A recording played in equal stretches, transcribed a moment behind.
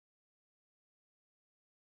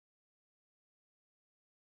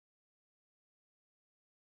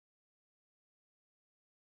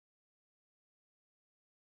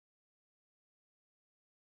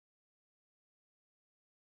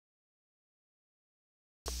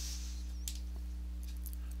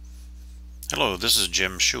Hello, this is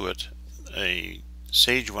Jim Schuett, a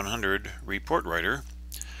Sage 100 report writer,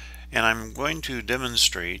 and I'm going to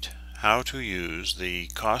demonstrate how to use the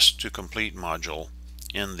Cost to Complete module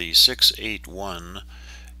in the 681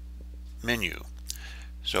 menu.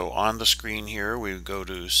 So on the screen here we go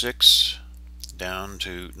to 6 down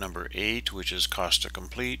to number 8, which is Cost to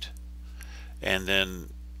Complete, and then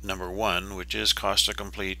number 1, which is Cost to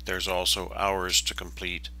Complete. There's also Hours to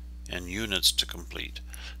Complete and Units to Complete.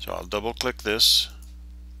 So I'll double click this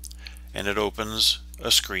and it opens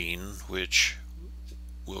a screen which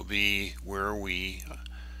will be where we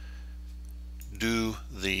do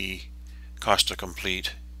the cost to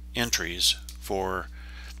complete entries for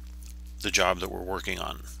the job that we're working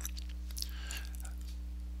on.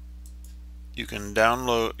 You can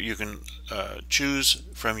choose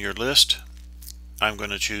from your list. I'm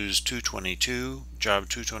going to choose 222, job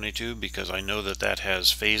 222, because I know that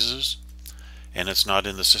has phases and it's not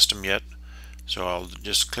in the system yet. So I'll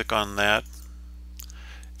just click on that,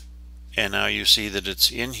 and now you see that it's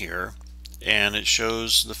in here and it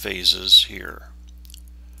shows the phases here.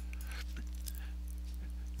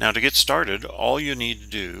 Now to get started, all you need to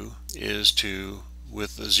do is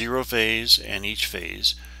with the 0 phase and each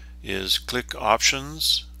phase, is click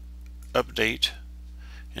Options, Update,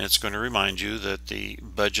 and it's going to remind you that the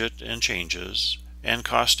budget and changes and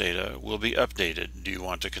cost data will be updated. Do you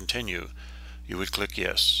want to continue? You would click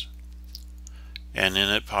Yes. And then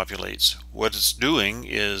it populates. What it's doing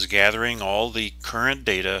is gathering all the current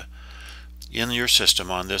data in your system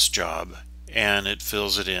on this job, and it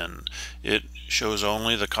fills it in. It shows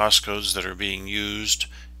only the cost codes that are being used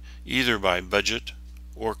either by budget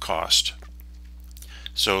or cost.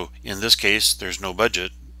 So in this case there's no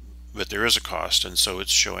budget, but there is a cost, and so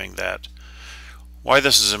it's showing that. Why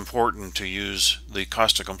this is important to use the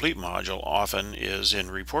Cost to Complete module often is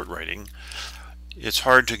in report writing. It's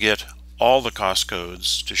hard to get all the cost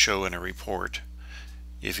codes to show in a report.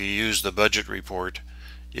 If you use the budget report,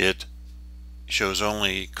 it shows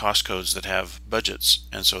only cost codes that have budgets,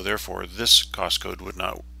 and so therefore this cost code would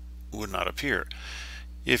not appear.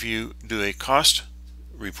 If you do a cost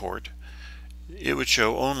report, it would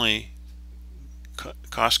show only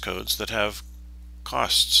cost codes that have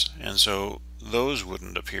costs, and so those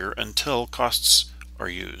wouldn't appear until costs are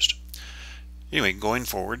used. Anyway, going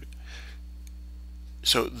forward,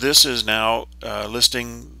 so this is now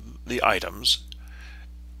listing the items,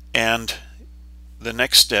 and the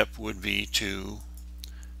next step would be to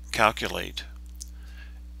calculate.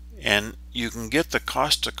 And you can get the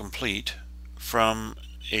cost to complete from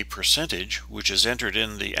a percentage, which is entered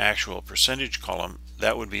in the actual percentage column.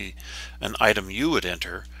 That would be an item you would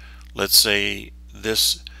enter. Let's say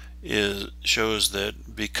this shows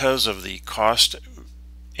that because of the cost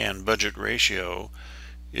and budget ratio,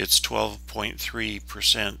 it's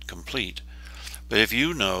 12.3% complete. But if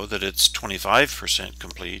you know that it's 25%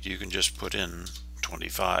 complete, you can just put in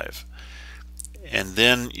 25. And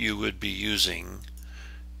then you would be using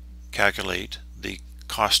calculate the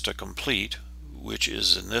cost to complete, which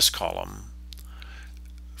is in this column,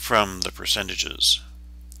 from the percentages.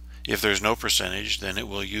 If there's no percentage, then it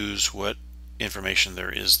will use what information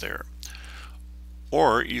there is there.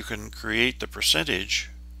 Or you can create the percentage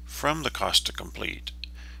from the cost to complete,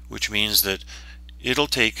 which means that it'll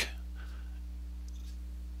take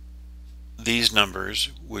these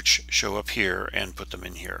numbers which show up here and put them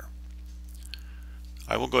in here.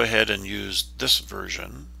 I will go ahead and use this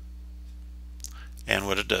version, and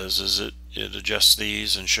what it does is it adjusts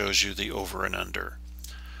these and shows you the over and under.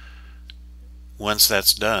 Once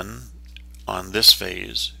that's done on this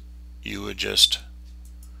phase, you would just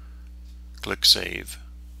click Save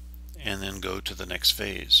and then go to the next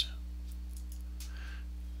phase.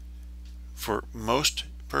 For most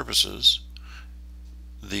purposes,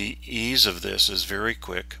 the ease of this is very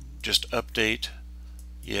quick. Just update,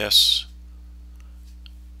 yes,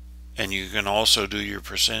 and you can also do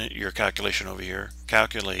your calculation over here,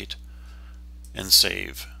 calculate, and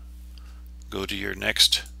save. Go to your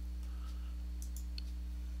next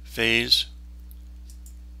phase,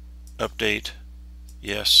 update,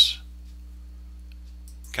 yes,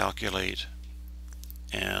 calculate,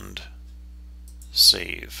 and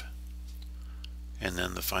save. And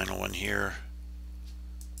then the final one here,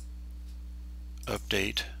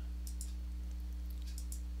 update,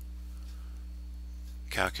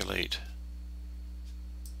 calculate,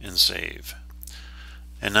 and save.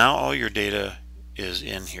 And now all your data is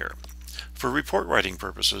in here. For report writing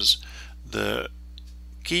purposes, the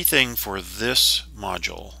key thing for this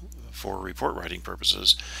module for report writing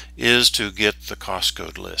purposes is to get the cost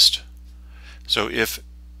code list. So if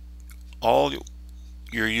all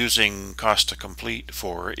you're using cost to complete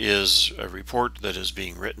for is a report that is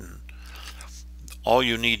being written. All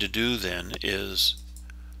you need to do then is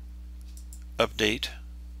update,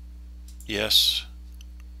 yes,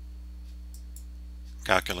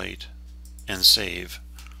 calculate, and save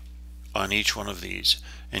on each one of these,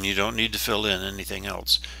 and you don't need to fill in anything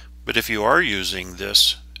else. But if you are using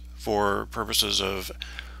this for purposes of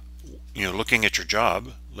looking at your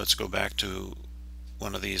job, let's go back to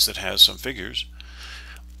one of these that has some figures,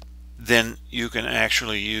 then you can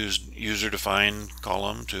actually use user-defined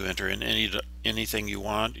column to enter in anything you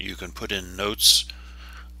want. You can put in notes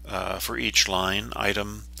for each line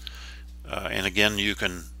item, and again you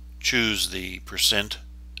can choose the percent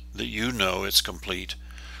that it's complete.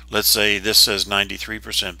 Let's say this says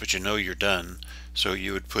 93%, but you're done, so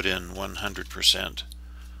you would put in 100%,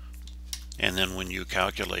 and then when you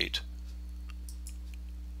calculate,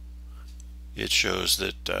 it shows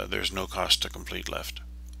that there's no cost to complete left.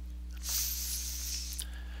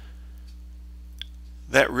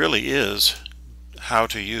 That really is how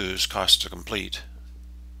to use cost to complete.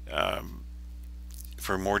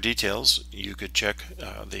 For more details, you could check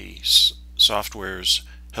the software's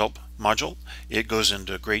help module. It goes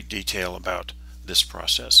into great detail about this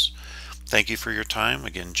process. Thank you for your time.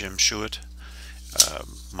 Again, Jim Schuett.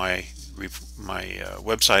 My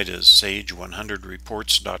website is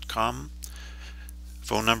sage100reports.com.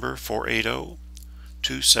 Phone number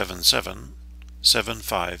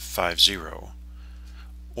 480-277-7550,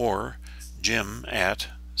 or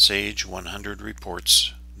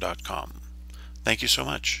jim@sage100reports.com. Thank you so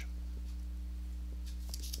much.